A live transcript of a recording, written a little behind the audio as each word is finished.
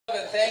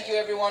Thank you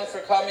everyone for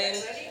coming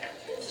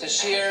to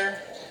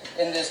share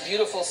in this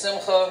beautiful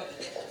simcha.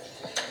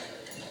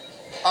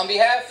 On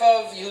behalf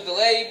of Yehuda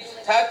Leib,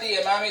 Tati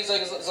and Mami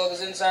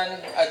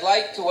Zolgazinsan, I'd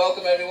like to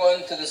welcome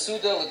everyone to the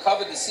Seudas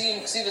L'Kavod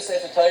D'Sim Ksiva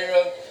Sefer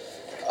Torah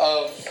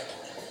of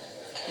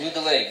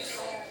Yehuda Leib.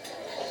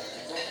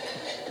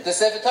 The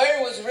Sefer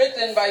Torah was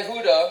written by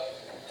Huda,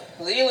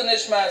 Leila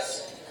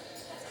Nishmas,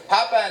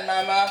 Papa and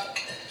Mama,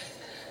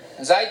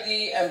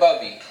 Zaidi and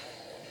Babi.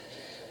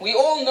 We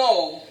all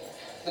know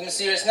the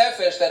Mesiras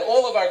Nefesh that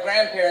all of our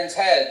grandparents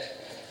had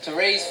to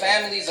raise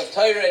families of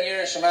Torah and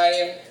Yireh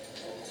Shamayim.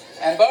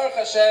 And Baruch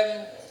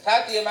Hashem,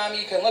 Tati and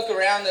Mami can look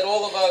around at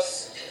all of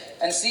us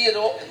and see that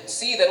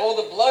all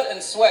the blood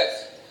and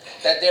sweat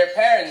that their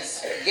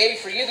parents gave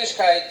for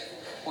Yiddishkeit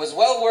was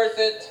well worth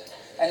it,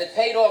 and it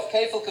paid off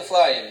Kefil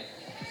Keflayim.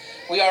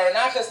 We are a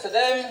nachas to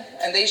them,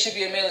 and they should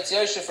be a Melitz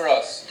Yosha for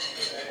us.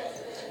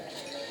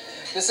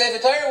 The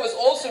Sefer Torah was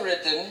also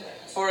written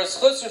for a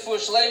Schutz Refuah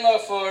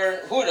Shlema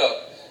for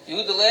Huda,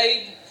 Yehuda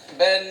Leib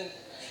ben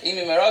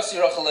Imi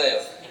Merasi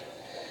Rachaleah.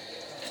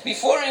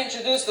 Before I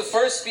introduce the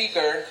first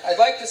speaker, I'd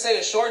like to say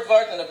a short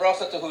vart and a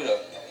bracha to Huda.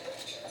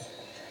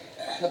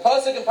 The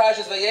pasuk in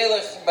Parshas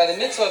Vayelech by the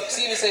Mitzvah of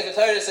Ksiva Sefer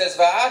Torah says,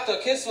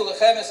 "Va'ato kisvu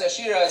lechem es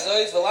ashira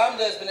azois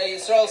v'lamda es b'nei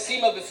Yisrael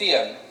sima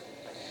b'fiyam."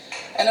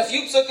 And a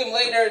few psukim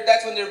later,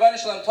 that's when the Rebbeinu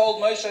Shalom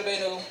told Moshe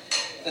Rabbeinu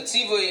the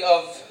tzivui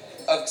of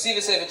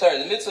Ksiva Sefer Torah,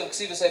 the Mitzvah of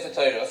Ksiva Sefer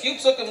Torah. A few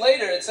psukim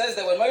later, it says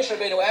that when Moshe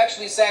Rabbeinu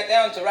actually sat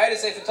down to write a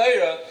Sefer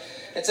Torah,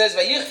 it says,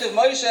 "Vayichtiv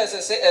Moshe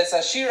es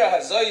ashira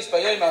hazois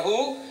b'yoyim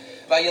hahu."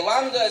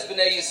 Vayilamda as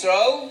b'nei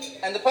Yisrael,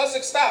 and the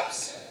pasuk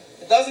stops.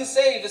 It doesn't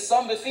say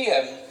v'sam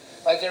b'fihem,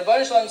 like the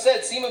Rebbeinu Shalom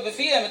said, "Sima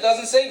b'fihem." It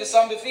doesn't say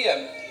v'sam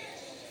b'fihem.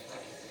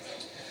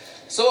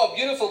 So a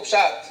beautiful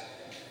pshat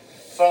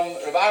from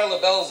Rav Aryeh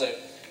Leib Zell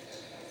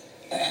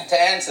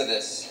to answer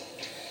this.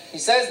 He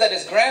says that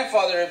his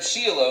grandfather Reb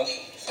Shila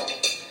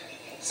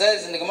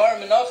says in the Gemara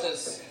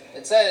Menachos,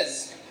 it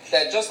says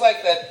that just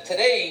like that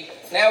today,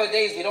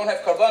 nowadays we don't have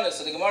karbanos.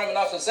 So the Gemara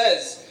Menachos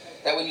says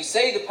that when you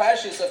say the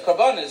parshas of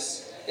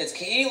karbanos, it's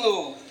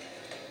ki'ilu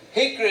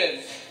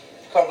hikriv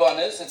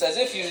karbanis. It's as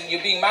if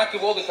you're being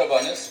makriv all the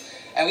karbanis,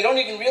 and we don't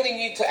even really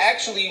need to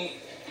actually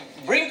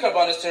bring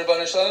karbanis to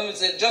Rebbeinu Shalom.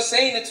 It's just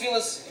saying the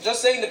tefillas,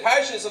 just saying the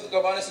parshas of the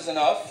karbanis is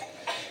enough.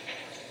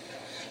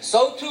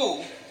 So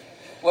too,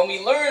 when we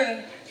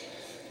learn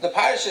the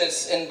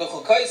parshas in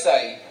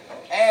B'chukaisai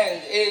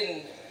and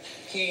in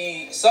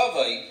Ki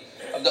Savai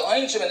of the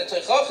Einshim and the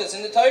Teichachas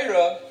in the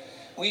Torah,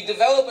 we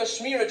develop a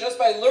shmira just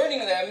by learning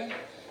them,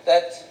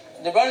 that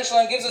the Rebbeinu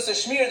Shalom gives us a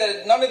shmir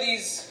that none of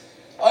these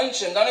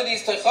Einshim, none of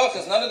these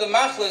Teichachas, none of the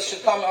machlas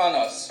should come on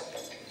us.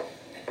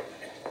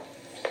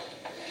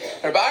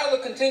 Rav Aryeh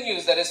Leib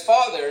continues that his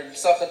father,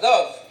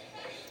 Sachadav,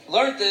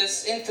 learned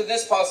this into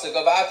this pasuk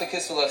of Ata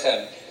Kisvu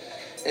Lechem.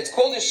 It's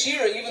called a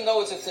shira, even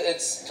though it's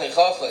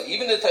Teichacha.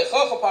 Even the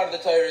Teichacha part of the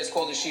Torah is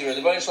called a shira.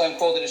 The Rebbeinu Shalom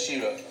called it a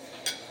shira.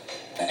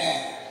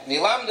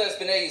 V'lamda es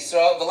b'nei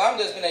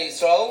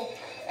Yisrael,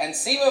 and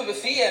Sima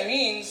B'fiyah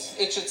means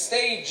it should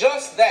stay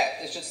just that.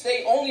 It should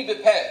stay only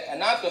B'peh and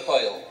not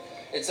B'poil.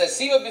 It says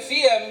Sima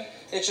B'fiyah,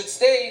 it should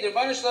stay, the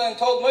Rebbeinu Shalom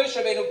told Moshe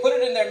Rabbeinu, put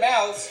it in their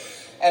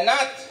mouths and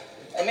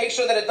make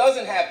sure that it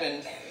doesn't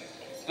happen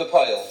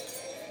B'poil.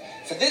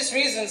 For this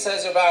reason,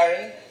 says Rav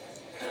Aryeh,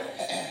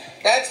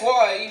 that's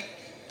why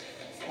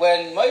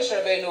when Moshe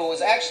Rabbeinu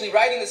was actually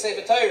writing the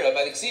Sefer Torah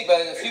by a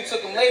few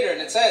psukim later,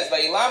 and it says,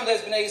 "Vayilamda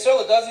es b'nei Yisrael,"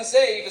 it doesn't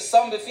say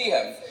 "v'sam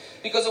b'fihem,"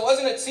 because it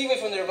wasn't a tzivah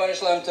from the Rebbeinu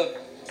Shalom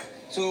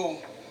to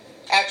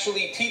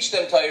actually teach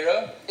them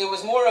Torah. It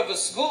was more of a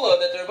skula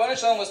that the Rebbeinu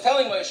Shalom was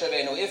telling Moshe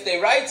Rabbeinu, if they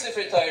write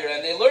Sefer Torah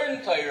and they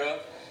learn Torah,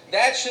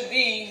 that should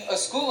be a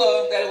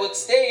skula that it would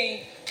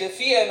stay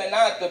b'fihem and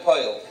not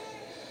b'poil.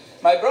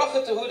 My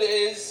bracha to Huda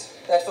is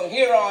that from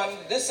here on,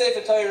 this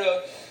Sefer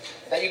Torah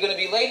that you're going to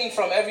be learning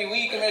from every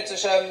week in Mitzvah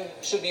Hashem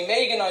should be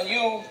megan on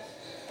you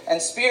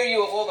and spare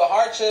you of all the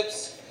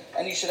hardships,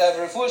 and you should have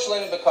a refuah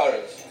shleim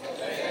b'karev.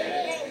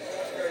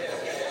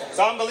 It's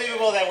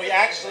unbelievable that we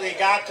actually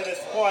got to this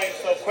point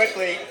so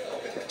quickly.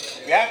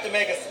 We have to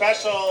make a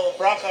special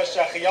bracha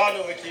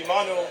shachiyanu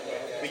v'kimanu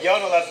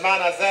v'yonu lazman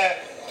hazeh.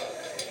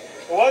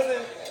 It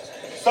wasn't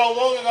so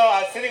long ago,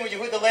 I was sitting with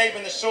Yehuda Leib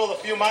in the shul a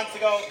few months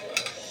ago,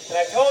 and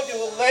I told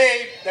Yehuda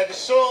Leib that the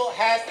shul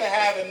has to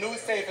have a new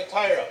Sefer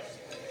Torah.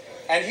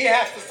 And he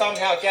has to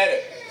somehow get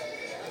it.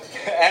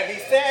 And he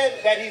said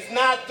that he's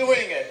not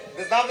doing it.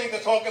 There's nothing to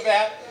talk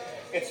about.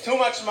 It's too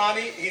much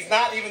money. He's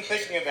not even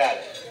thinking about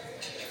it.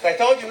 So I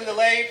told Yehuda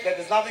Leib that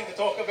there's nothing to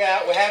talk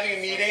about. We're having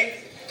a meeting,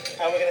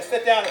 and we're going to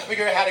sit down and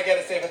figure out how to get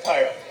a Sefer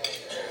Torah.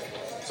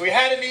 So we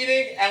had a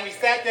meeting, and we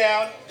sat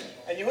down,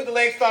 and Yehuda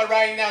Leib started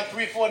writing down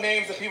 3-4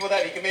 names of people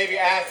that he could maybe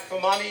ask for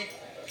money.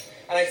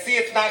 And I see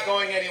it's not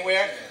going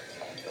anywhere.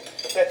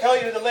 So I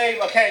tell you the Leib,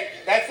 okay,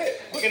 that's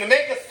it. We're going to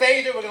make a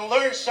Seder, we're going to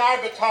learn Shar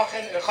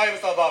B'Tachin and Chayvus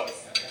Alvavis.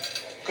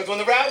 Because when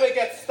the rabbi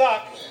gets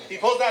stuck, he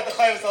pulls out the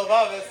Chayvus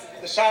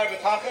Alvavis, the Shar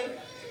B'Tachin,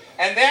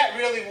 and that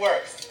really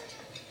works.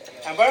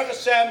 And Baruch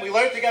Hashem, we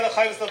learned together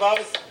Chayvus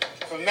Alvavis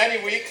for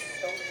many weeks,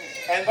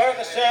 and Baruch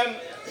Hashem,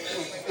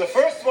 The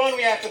first one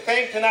we have to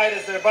thank tonight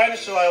is the Rebbeinu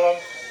Shalom.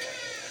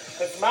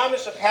 It's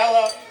Mamish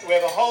Apella. We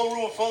have a whole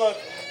room full of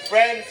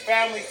friends,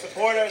 family,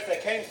 supporters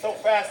that came so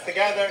fast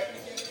together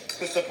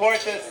to support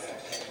this.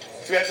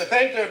 So we have to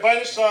thank the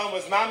Rebbeinu Shalom.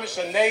 Was Mamish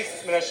a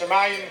Nes Min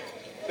HaShamayim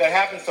that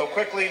happened so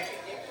quickly.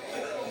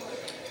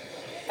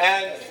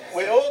 And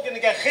we're all going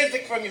to get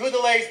chizik from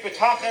Yehuda Leib's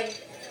B'tachan,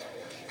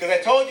 because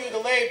I told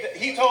Yehuda Leib that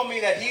he told me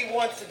that he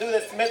wants to do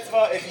this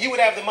mitzvah. If he would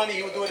have the money,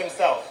 he would do it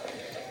himself.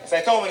 So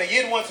I told him when a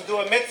Yid wants to do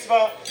a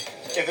mitzvah,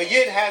 if a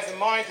Yid has in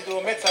mind to do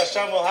a mitzvah,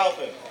 Hashem will help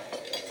him.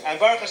 And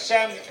Baruch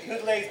Hashem,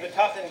 Yehuda Leib's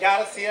B'tachan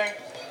got us here.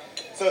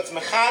 So it's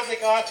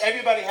mechazik us.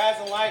 Everybody has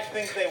in life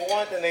things they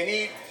want and they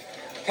need.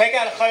 Take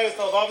out a chayus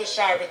of the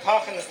shar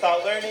B'tachan and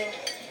start learning,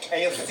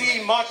 and you'll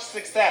see much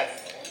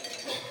success.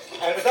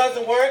 And if it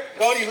doesn't work,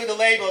 go to Yehuda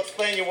Leib, he'll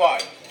explain you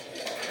why.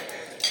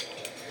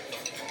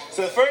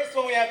 So the first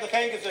one we have to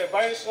thank is the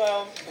Rebbeinu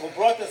Shalom, who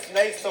brought this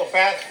nace so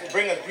fast to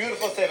bring a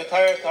beautiful Sefer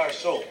Torah to our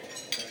shul.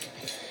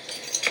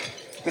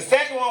 The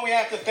second one we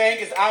have to thank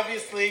is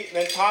obviously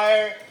the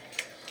entire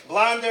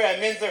Blonder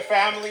and Minzer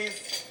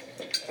families,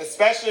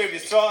 especially Rav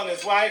Yisrael and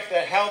his wife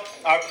that helped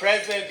our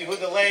president,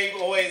 Yehuda Leib,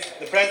 always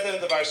the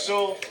president of our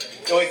shul,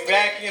 always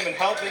backing him and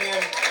helping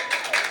him.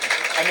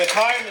 And the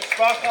entire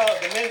Mishpacha,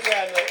 the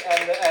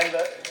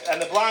Minzer and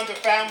the Blonder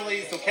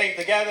families who came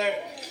together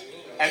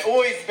and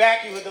always back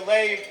Yehuda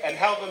Leib and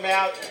help him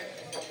out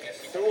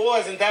through all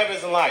his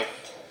endeavors in life.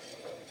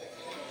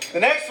 The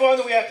next one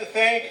that we have to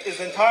thank is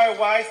the entire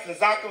Weiss and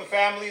Zakum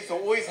families who are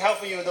always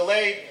helping Yehuda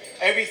Leib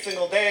every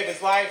single day of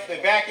his life.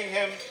 They're backing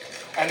him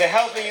and they're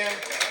helping him.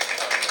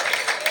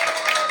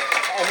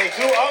 And they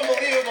do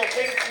unbelievable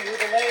things to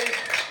Yehuda Leib,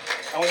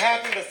 and we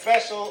have to give a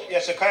special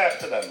yeshakayach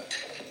to them.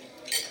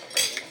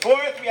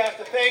 Fourth, we have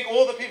to thank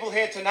all the people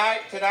here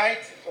tonight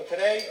or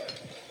today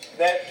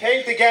that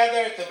came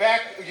together to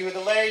back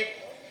Yehuda Leib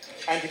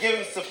and to give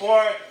him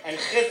support and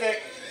chizik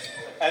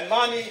and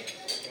money.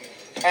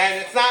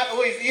 And it's not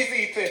always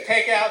easy to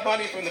take out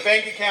money from the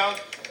bank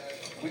account.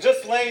 We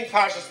just learned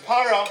Parshas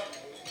Parah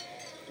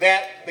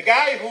that the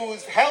guy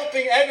who's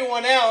helping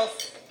everyone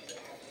else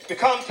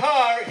become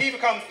tar, he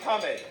becomes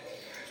tameh.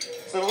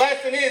 So the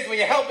lesson is when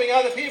you're helping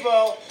other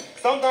people,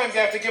 sometimes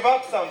you have to give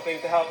up something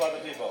to help other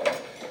people.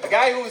 The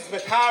guy who's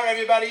matar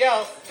everybody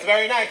else is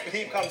very nice, but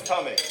he becomes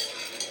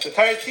tameh. The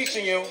Torah is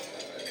teaching you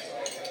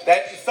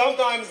that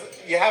sometimes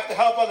you have to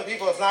help other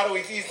people. It's not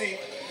always easy.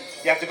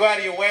 You have to go out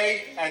of your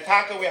way. And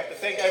Taka, we have to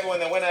thank everyone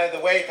that went out of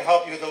the way to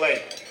help you with the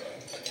Leib.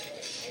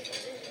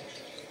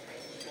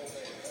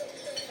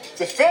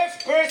 The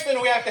fifth person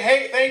we have to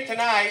thank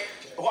tonight,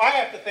 who I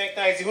have to thank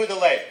tonight, is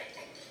Yehuda Leib.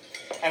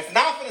 And it's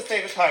not for the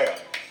Sefer Torah.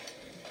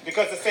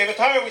 Because the Sefer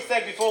Torah, we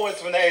said before, was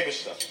from the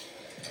Eibishter.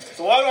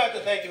 So why do I have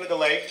to thank Yehuda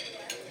Leib?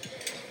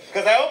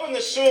 Because I opened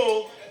the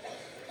shul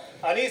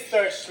on East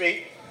 3rd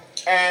Street,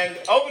 and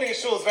opening a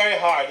shul is very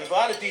hard. There's a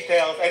lot of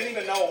details. I didn't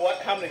even know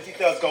how many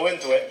details go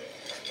into it,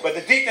 but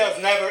the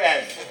details never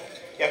end.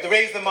 You have to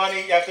raise the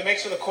money. You have to make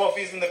sure the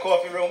coffee's in the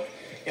coffee room.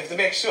 You have to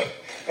make sure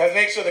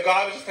the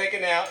garbage is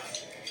taken out.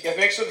 You have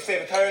to make sure the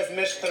Sefer Torah is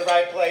mished to the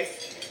right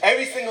place.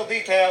 Every single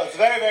detail. It's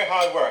very, very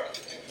hard work.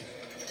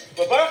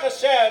 But Baruch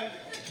Hashem,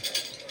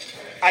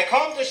 I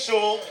come to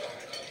shul,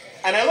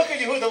 and I look at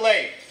Yehuda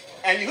Leib,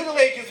 and Yehuda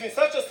Leib gives me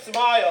such a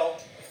smile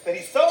that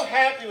he's so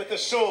happy with the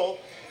shul.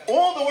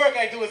 All the work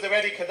I do is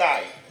already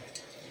kedai.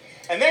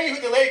 And then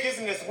Yehuda Leib gives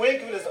him this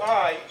wink with his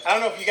eye. I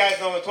don't know if you guys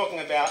know what I'm talking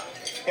about.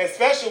 He has a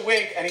special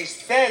wink, and he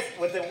says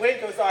with the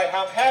wink of his eye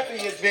how happy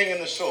he is being in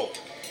the shul.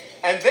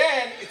 And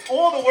then it's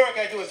all the work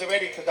I do is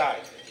already kedai.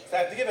 So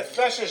I have to give a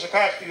special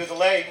shakach to Yehuda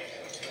Leib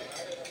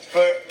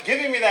for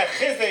giving me that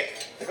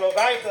chizik to go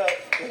weiter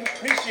and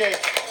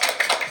appreciate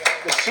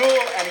the shul,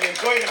 and he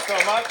enjoyed it so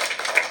much.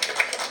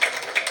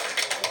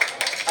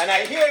 And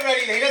I hear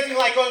already that he doesn't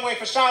like going away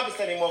for Shabbos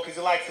anymore because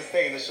he likes to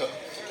stay in the shul.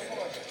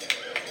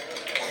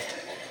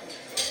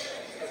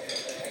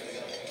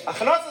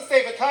 Hachnosas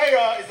Sefer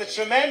Torah is a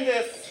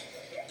tremendous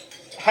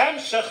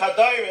hamshech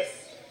hadoros.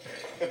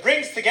 It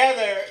brings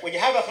together, when you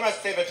have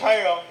Hachnosas Sefer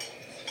Torah,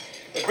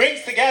 it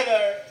brings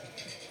together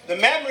the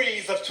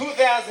memories of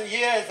 2,000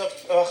 years of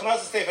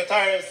Hachnosas Sefer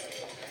Torah,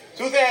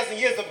 2,000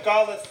 years of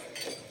Galus,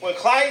 when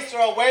Khal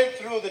Yisrael went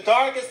through the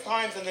darkest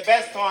times and the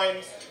best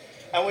times,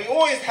 and we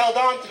always held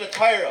on to the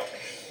Torah.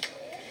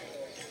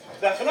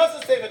 The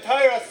Hachnosas Sefer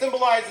Torah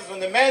symbolizes when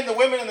the men, the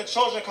women, and the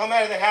children come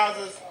out of their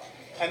houses,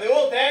 and they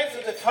all dance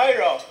with the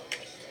Torah.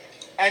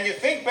 And you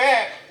think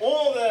back,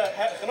 all the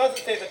Hachnosas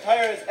Sefer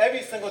Torahs,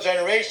 every single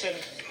generation,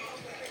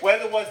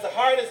 whether it was the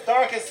hardest,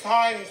 darkest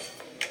times,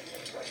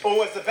 or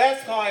was the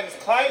best times,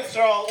 Khal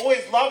Yisrael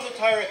always loved the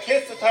Torah,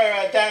 kissed the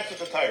Torah, and danced with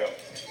the Torah.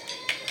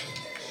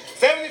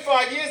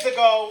 75 years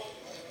ago,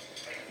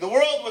 the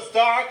world was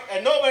dark,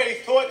 and nobody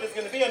thought there's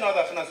going to be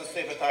another Hachnosas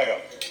Sefer Torah.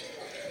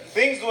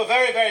 Things were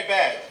very, very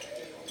bad.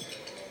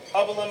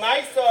 But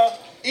l'maisa,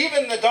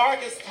 even in the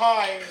darkest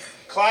times,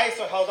 Khal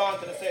Yisrael held on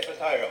to the Sefer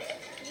Torah.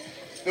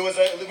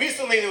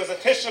 Recently there was a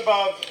Tisha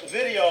B'Av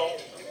video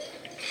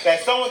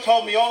that someone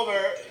told me over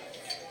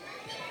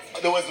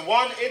there was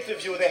one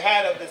interview they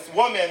had of this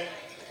woman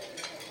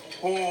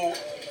who,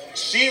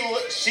 she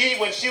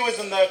when she was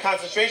in the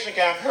concentration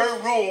camp, her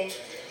room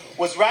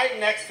was right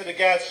next to the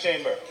gas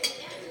chamber.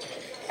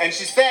 And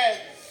she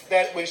said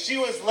that when she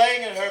was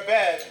laying in her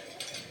bed,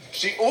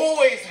 she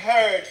always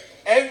heard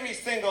every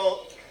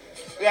single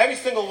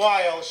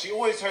while, she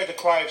always heard the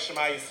cry of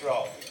Shema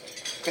Yisrael.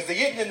 Because the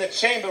Yidden in the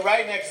chamber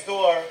right next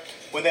door,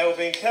 when they were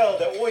being killed,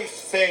 they're always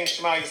saying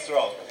Shema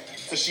Yisrael.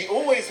 So she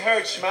always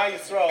heard Shema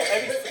Yisrael.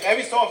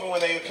 Every so often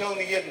when they were killing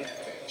the Yidden,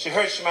 she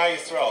heard Shema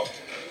Yisrael.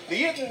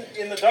 The Yidden,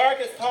 in the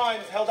darkest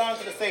times, held on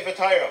to the Sefer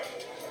Torah.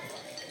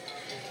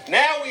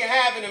 Now we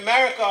have in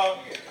America,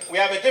 we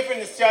have a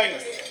different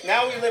Nisyonos.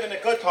 Now we live in the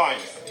good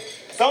times.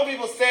 Some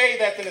people say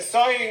that the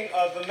Nisyonos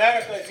of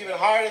America is even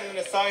harder than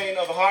the Nisyonos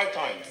of hard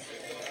times.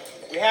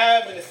 We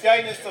have the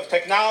Nisyonos of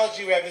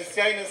technology, we have the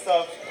Nisyonos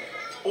of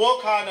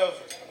all kind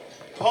of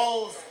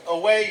pulls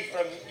away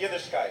from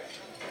Yiddishkeit.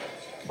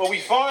 But we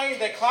find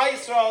that Khal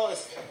Yisrael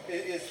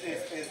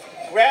is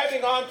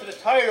grabbing onto the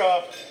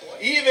Torah,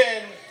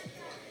 even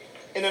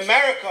in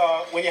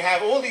America, when you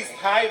have all these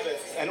taivas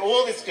and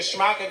all this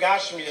geshmaka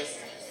gashmias.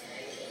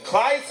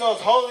 Khal Yisrael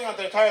is holding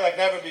onto the Torah like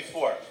never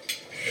before.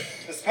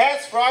 This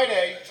past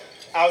Friday,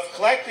 I was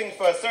collecting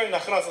for a certain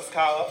Hachnosas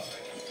Khal.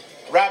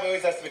 Rabbi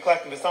always has to be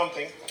collecting for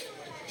something.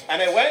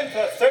 And I went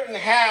to a certain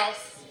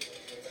house,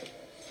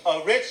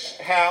 a rich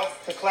house,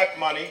 to collect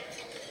money.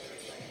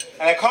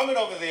 And I come in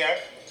over there,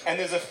 and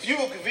there's a few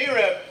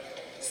Gvirim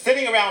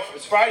sitting around,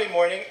 it's Friday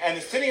morning, and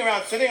they're sitting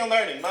around, sitting and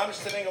learning. Mamish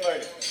sitting and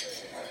learning.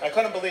 I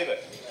couldn't believe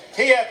it.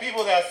 Here you have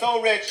people that are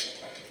so rich,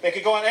 they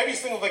could go on every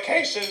single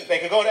vacation, they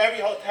could go to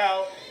every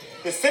hotel.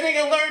 They're sitting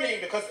and learning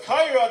because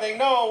Torah, they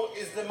know,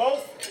 is the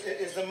most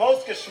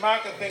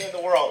geschmacka thing in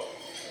the world.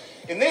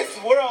 In this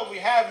world we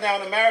have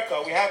now in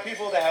America, we have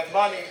people that have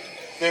money,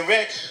 they're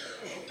rich,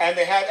 and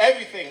they have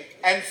everything.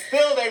 And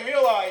still they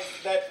realize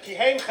that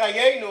Kihem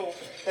Chayenu,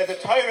 that the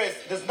Torah is,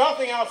 there's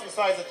nothing else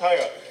besides the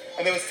Torah.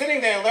 And they were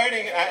sitting there and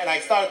learning, and I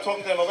started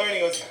talking to them and learning.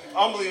 It was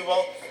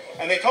unbelievable.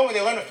 And they told me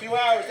they learn a few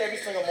hours every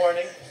single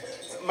morning.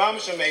 It's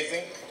mamish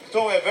amazing. They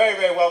told me they're very,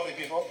 very wealthy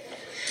people.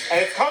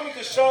 And it's coming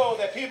to show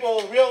that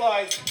people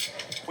realize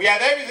we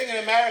have everything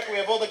in America, we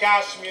have all the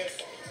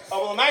gashmias.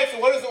 Oh, well,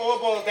 what does it all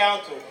boil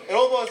down to? It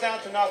all boils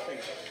down to nothing.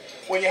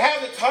 When you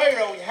have the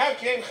Torah, when you have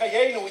Kihem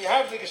Chayenu, when you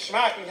have the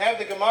Geshmak, when you have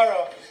the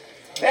Gemara,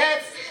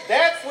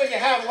 that's when you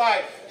have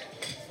life.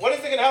 What is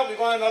it going to help you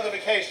go on another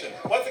vacation?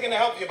 What's it going to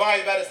help you buy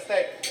a better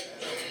steak?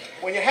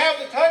 When you have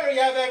the Torah,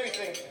 you have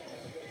everything.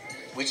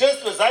 We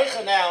just was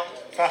Zaycha now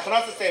for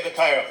Hachnosas Sefer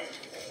Torah.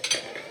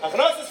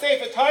 Hachnosas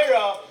Sefer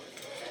Torah,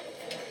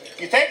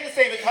 you take the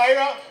Sefer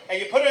Torah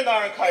and you put it in the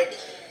Aron Kodesh.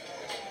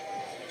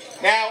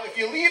 Now, if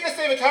you leave the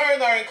Sefer Torah in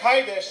the Aron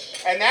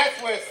Kodesh, and that's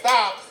where it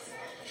stops,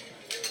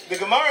 the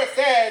Gemara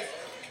says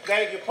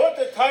that if you put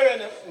the Torah in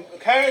the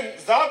Karen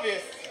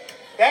Zavis,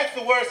 that's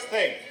the worst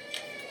thing.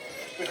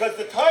 Because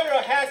the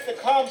Torah has to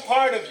become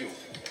part of you.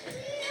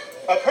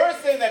 A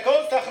person that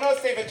goes to Hachnosas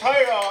Sefer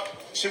Torah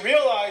should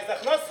realize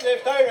that Hachnosas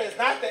Sefer Torah is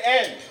not the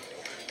end.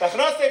 The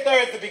Hachnosas Sefer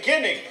Torah is the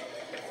beginning.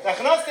 The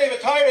Hachnosas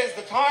Sefer Torah is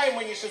the time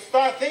when you should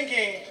start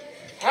thinking,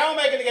 how am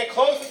I going to get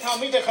close to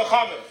Talmidei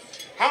Chachamim?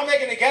 How am I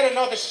going to get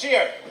another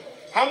shir?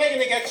 How am I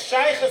going to get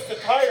shaychus to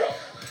Torah?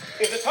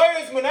 If the Torah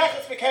is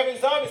munachas b'kevin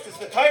zavis, if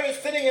the Torah is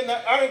sitting in the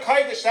Aron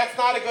Kodesh, that's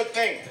not a good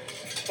thing.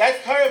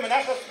 That's Torah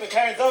munachas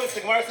b'kevin zavis.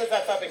 The Gemara says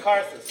that's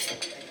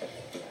abikarsis.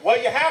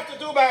 What you have to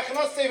do by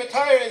Hachnosas Sefer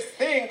Torah is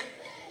think,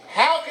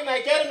 how can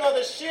I get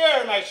another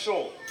shir in my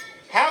shul?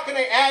 How can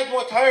I add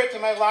more Torah to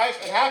my life?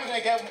 And how can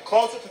I get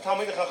closer to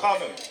Talmidei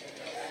Chachamim?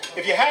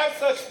 If you have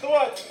such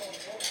thoughts,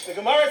 the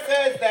Gemara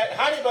says that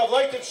Hani Bav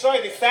Loitib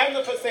Shoy, they stand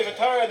up for Sefer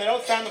Torah and they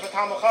don't stand up for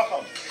Talmud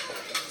Chacham.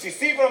 So you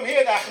see from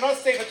here, the Hachnosas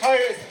Sefer Torah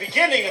is the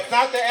beginning, it's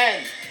not the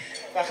end.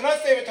 The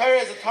Hachnosas Sefer Torah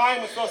is a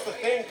time we're supposed to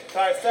think to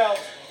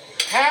ourselves,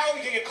 how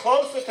we can get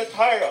closer to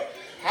Torah?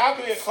 How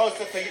can we get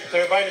closer to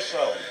Rebbeinu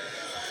Shalom?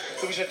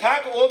 So we should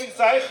tackle all these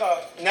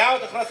Zaycha, now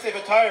the Hachnosas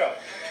Sefer Torah,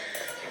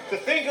 to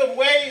think of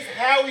ways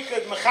how we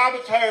could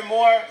mechaber Torah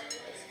more,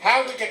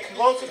 how we get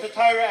closer to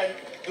Torah and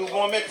do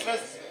more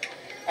mitzvahs.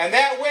 And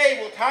that way,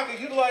 we'll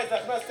utilize the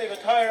Hachnosas Sefer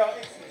Torah,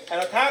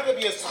 and we'll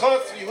be a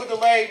schutz for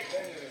Yehuda Leib,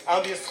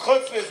 and be a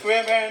schutz for his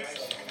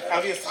grandparents,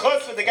 and be a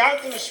schutz for the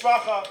ganze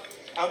mishpacha,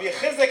 and be a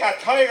chizek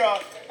ha-Torah,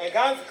 and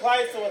ganze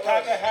Klal Yisrael will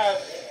have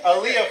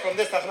aliyah from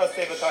this Hachnosas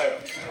Sefer Torah.